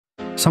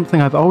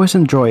Something I've always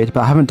enjoyed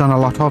but haven't done a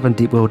lot of in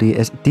Deep Wildy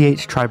is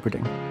DH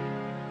tribreeding.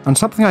 And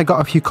something I got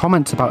a few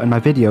comments about in my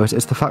videos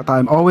is the fact that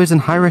I'm always in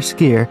high risk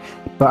gear,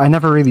 but I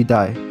never really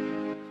die.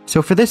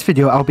 So for this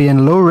video I'll be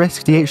in low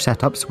risk DH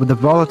setups with the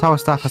volatile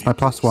staff as my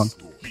 +1.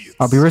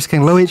 I'll be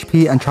risking low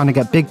HP and trying to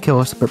get big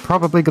kills, but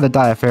probably gonna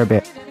die a fair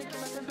bit.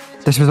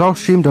 This was all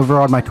streamed over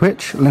on my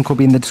Twitch, link will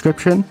be in the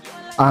description,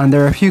 and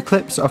there are a few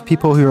clips of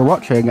people who are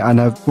watching and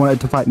have wanted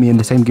to fight me in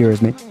the same gear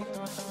as me.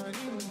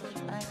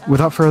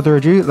 Without further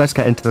ado, let's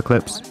get into the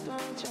clips.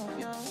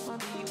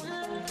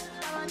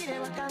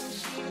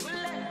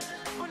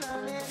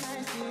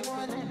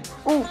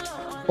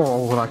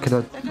 Oh, that could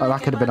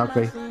have been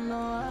ugly.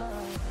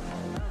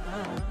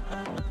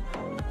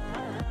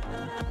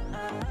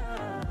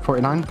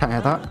 $49, can't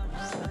hit that.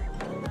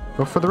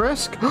 Go for the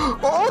risk.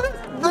 Oh,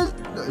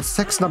 the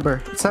sex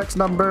number.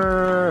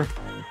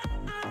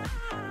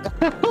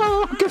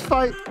 Good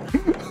fight.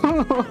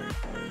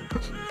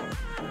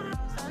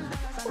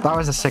 That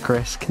was a sick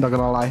risk, not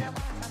gonna lie.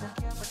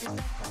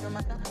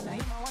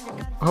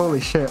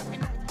 Holy shit.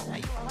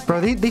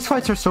 Bro, these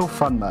fights are so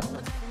fun, man.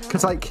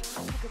 Cause like,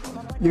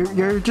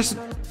 you're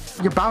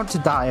bound to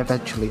die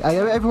eventually.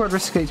 Everyone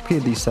risks HP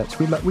in these sets.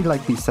 We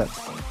like these sets.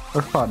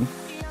 They're fun.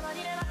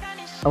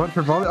 I went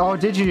for volley. Oh,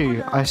 did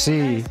you? I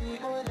see.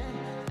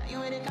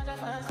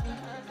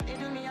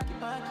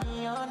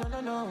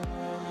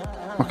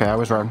 Okay, I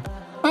was wrong.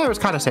 It was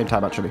kind of same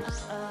time actually.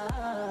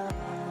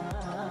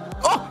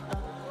 Oh!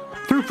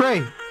 Through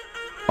prey!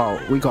 Oh,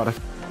 we got it.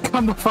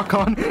 Come the fuck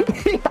on.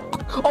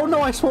 Oh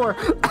no, I swore!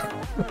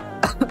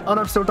 Oh,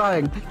 no, I'm still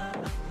dying.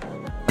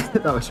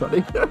 That was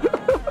funny.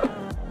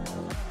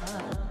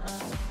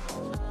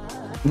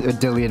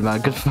 Dillian,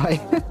 man, good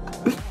fight.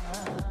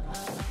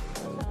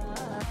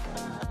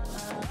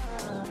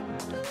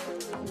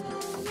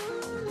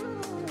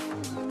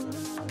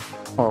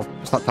 Oh,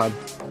 it's that time.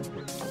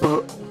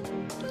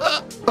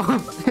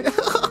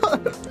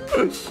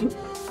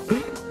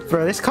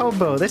 Bro, this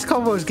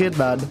combo is good,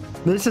 man.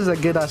 This is a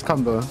good ass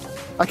combo.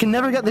 I can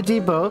never get the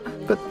debo,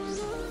 but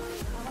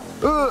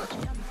oh,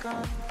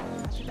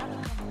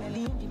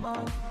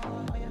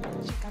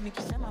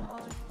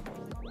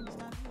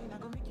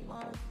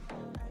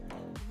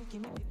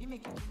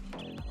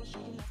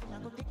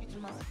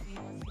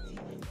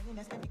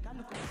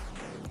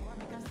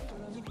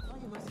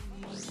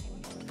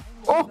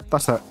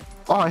 that's it.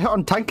 Oh, I hit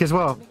on tank as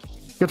well.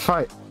 Good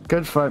fight,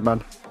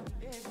 man.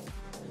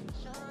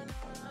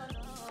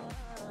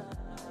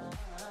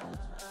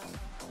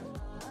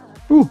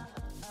 Ooh,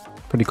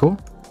 pretty cool.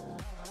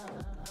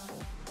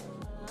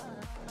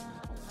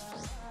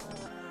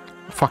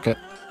 Fuck it.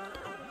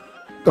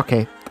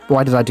 Okay,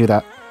 why did I do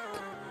that?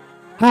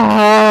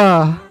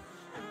 Ah!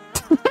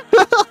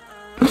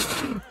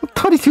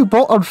 22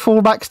 bolt on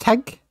full max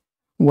tank?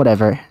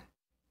 Whatever.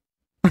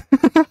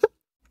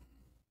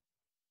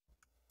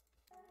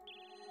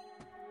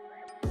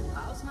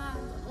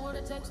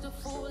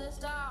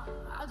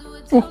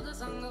 Oh.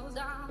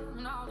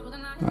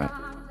 Right.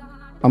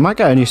 I might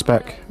get a new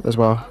spec as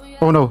well.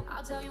 Oh no,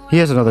 he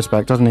has another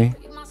spec, doesn't he?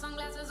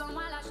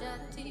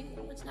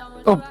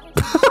 Oh,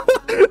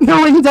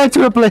 no, he died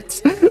to a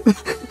blitz.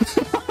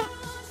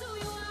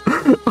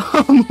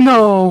 Oh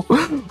no,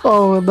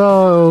 oh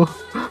no.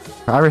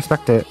 I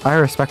respect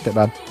it,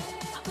 man.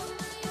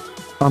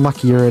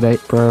 Unlucky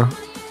urinate, bro.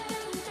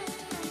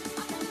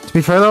 To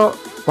be fair though,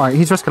 right,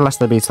 he's risking less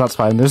than me, so that's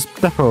fine. There's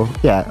Depo,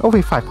 yeah,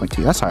 only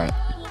 5.2, that's alright.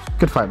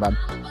 Good fight, man.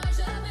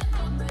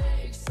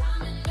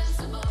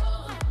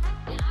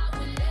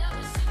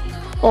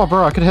 Oh,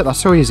 bro, I could hit that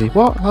so easy.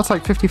 What? That's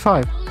like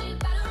 55.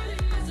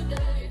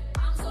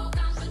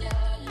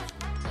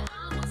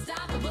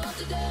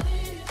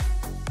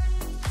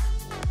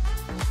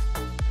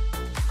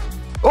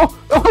 Oh,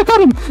 I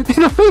got him!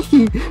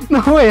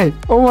 No way!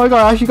 Oh my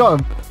god, I actually got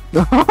him.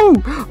 No,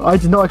 I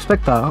did not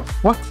expect that.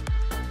 What?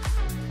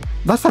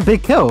 That's a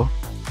big kill.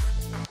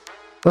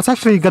 That's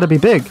actually gonna be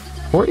big.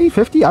 40,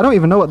 50? I don't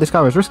even know what this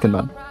guy was risking,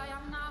 man.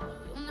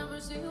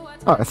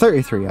 Oh,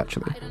 33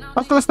 actually.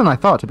 That's less than I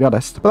thought, to be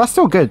honest. But that's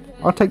still good.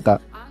 I'll take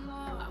that.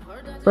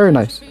 Very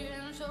nice.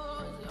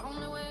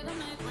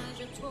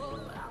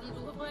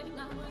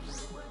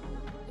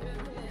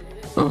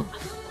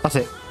 That's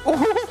it.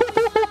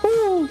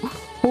 Oh,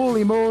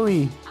 holy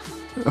moly.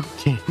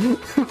 Okay.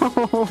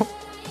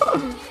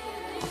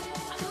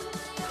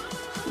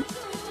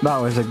 That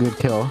was a good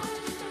kill.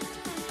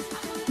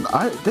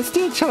 This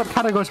DH setup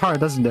kind of goes hard,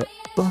 doesn't it?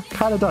 Well,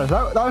 kind of does.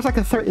 That was like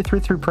a 33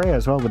 through prey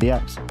as well with the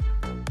X.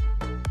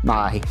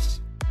 Nice.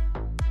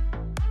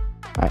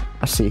 Alright,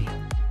 let's see.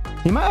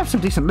 He might have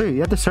some decent loot. He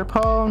had the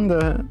Serpong,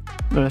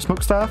 the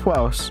smoke staff. What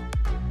else?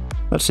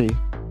 Let's see.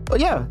 Oh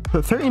yeah,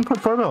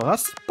 13.4 mil.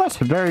 That's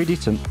very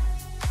decent.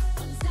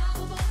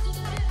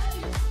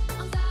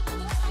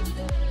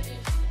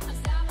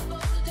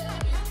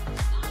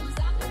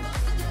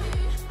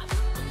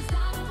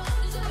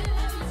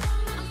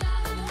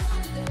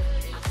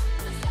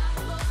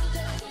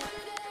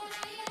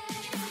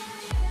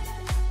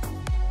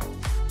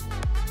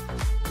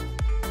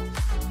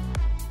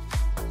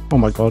 Oh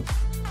my god.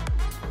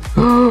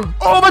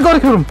 Oh my god, I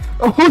killed him!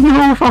 Oh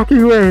no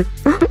fucking way!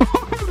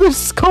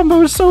 This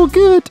combo is so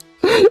good!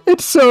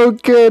 It's so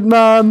good,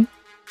 man!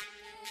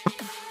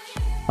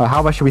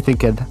 How much are we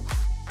thinking?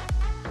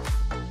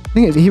 I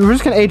think he was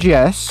just gonna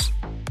AGS.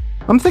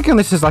 I'm thinking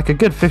this is like a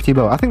good 50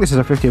 mil. I think this is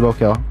a 50 mil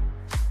kill.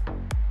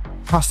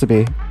 Has to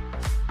be.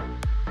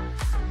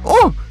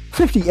 Oh!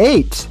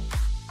 58!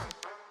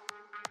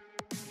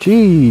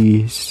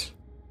 Jeez.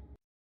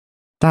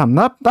 Damn,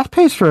 that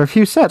pays for a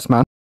few sets,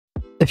 man.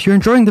 If you're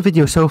enjoying the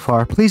video so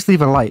far, please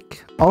leave a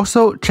like.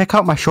 Also, check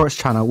out my shorts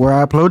channel where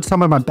I upload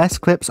some of my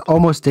best clips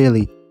almost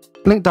daily.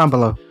 Link down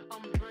below.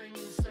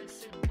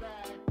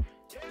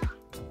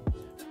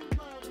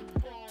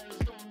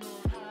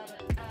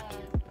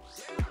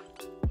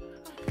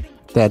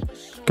 Dead.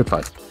 Good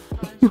fight.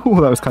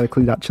 Ooh, that was kind of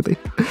clean actually.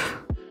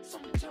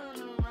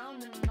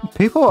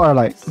 People are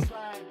like...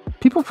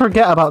 People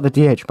forget about the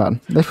DH,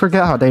 man. They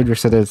forget how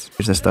dangerous it is.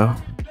 Here's this though.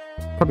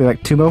 Probably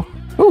like 2 mil.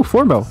 Oh,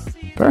 4 mil.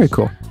 Very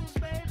cool.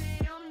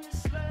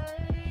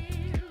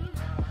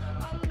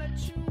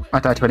 I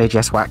died to an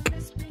AGS whack.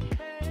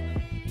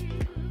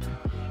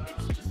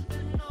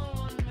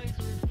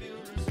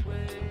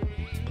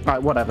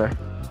 Alright, whatever.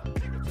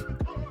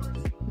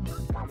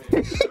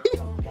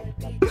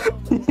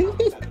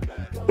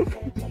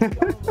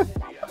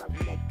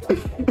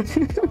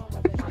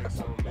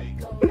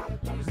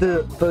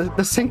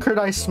 the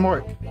synchronized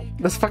smork.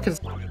 This fucking...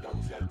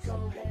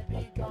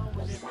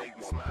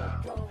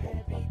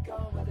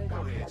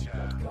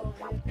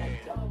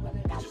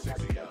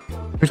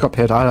 Who's got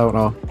paid? I don't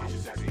know.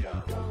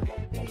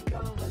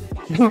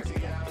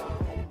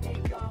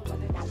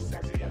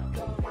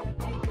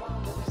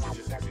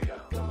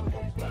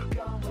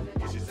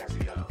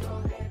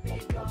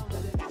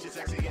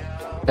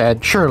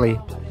 Dead, surely.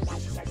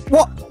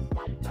 What?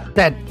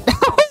 Dead.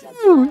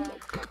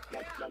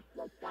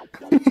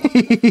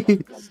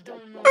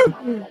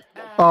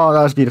 Oh,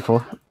 that was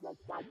beautiful.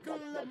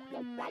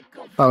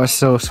 That was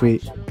so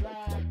sweet.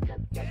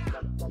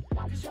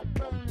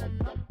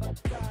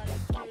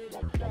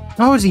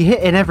 How is he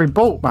hitting every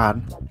bolt,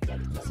 man?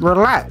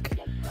 Relax.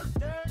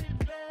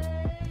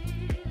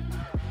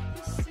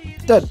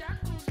 Dead.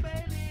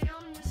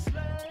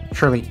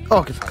 Surely.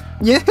 Oh, good.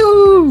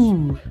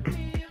 Yahoo!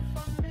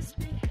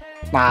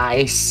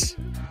 Nice.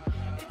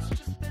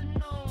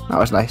 That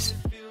was nice.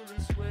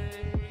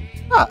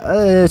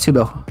 2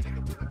 mil.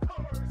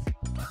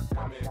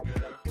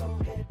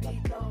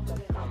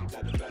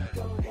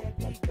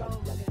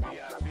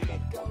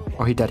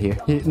 Oh, he dead here.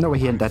 No way,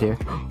 he ain't dead here.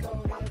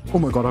 Oh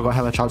my god, I got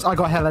hella chance. I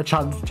got hella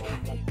chance.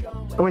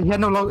 Oh wait, he had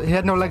no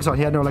legs on.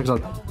 He had no legs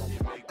on.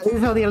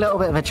 There's only a little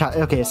bit of a chance.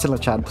 Okay, it's still a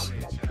chance.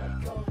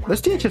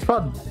 This DH is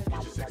fun.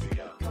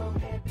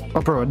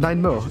 Oh bro,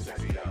 9 mil.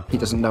 He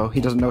doesn't know.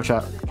 He doesn't know,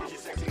 chat.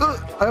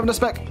 I have no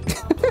spec.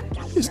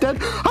 He's dead.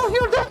 How is he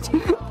not dead?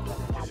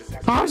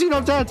 How is he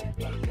not dead?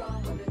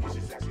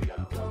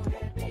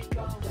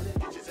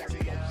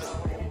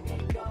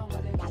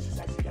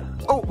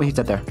 Oh, he's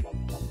dead there.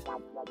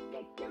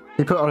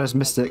 He put on his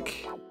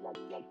mystic.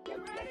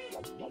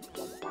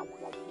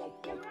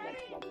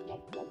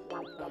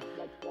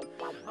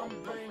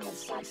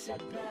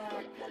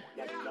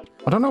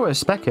 I don't know what his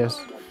spec is.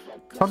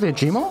 Probably a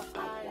Gmo?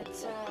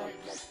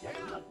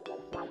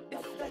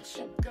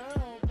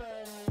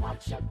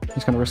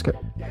 He's gonna risk it.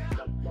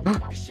 Oh,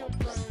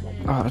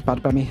 that was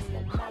bad by me.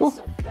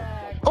 Oh!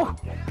 Oh!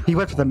 He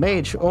went for the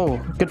mage. Oh,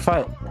 good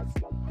fight.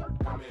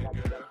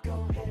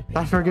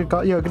 That's for a good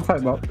guy. Yo, good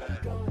fight, Bob.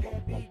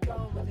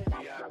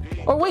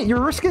 Oh wait, you're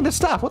risking the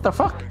staff. What the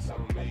fuck?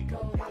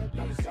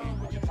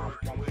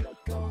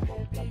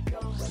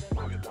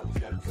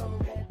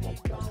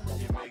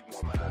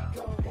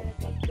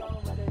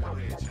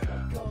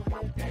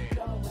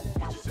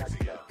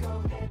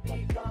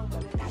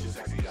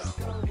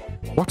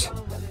 What?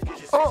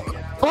 Oh!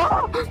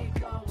 Oh!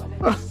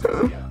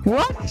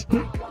 What?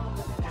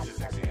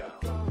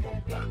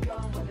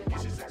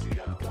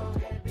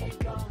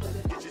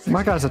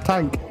 My guy's a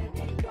tank.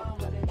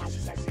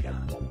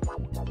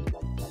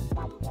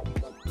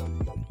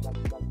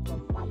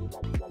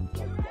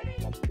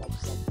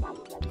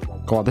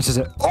 God, this is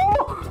it.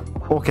 Oh!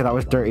 Okay, that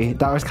was dirty.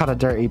 That was kind of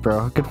dirty,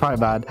 bro. Good fight,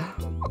 man.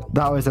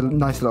 That was a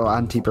nice little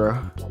anti, bro.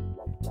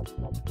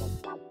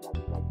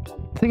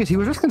 The thing is, he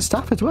was risking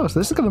staff as well, so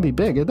this is going to be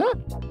big, isn't it?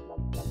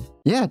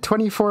 Yeah,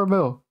 24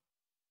 mil.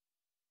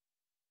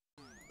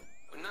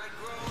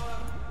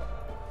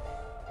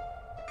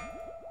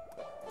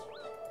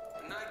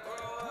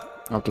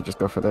 I'll have to just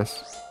go for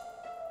this.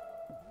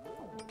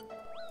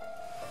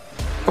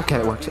 Okay,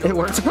 it works. It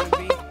works.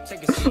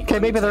 Okay,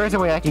 maybe there is a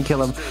way I can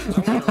kill him.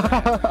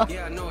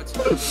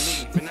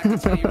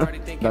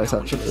 Nice,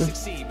 actually.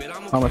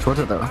 How much was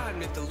it, though?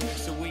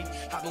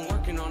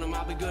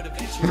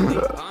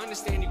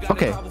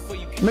 Okay,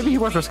 maybe he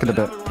was risking a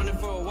bit.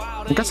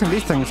 I'm guessing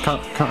these things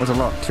count as a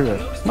lot to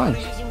it.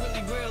 Nice.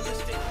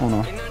 Oh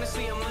no.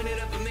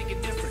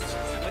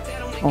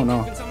 Oh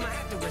no.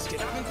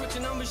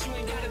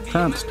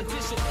 Chanced.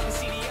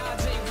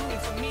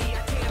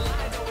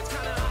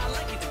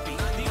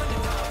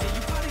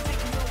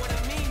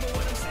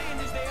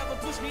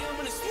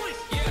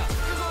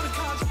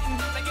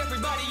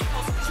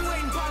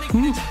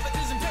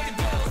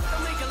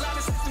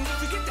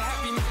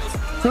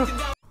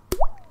 Oh.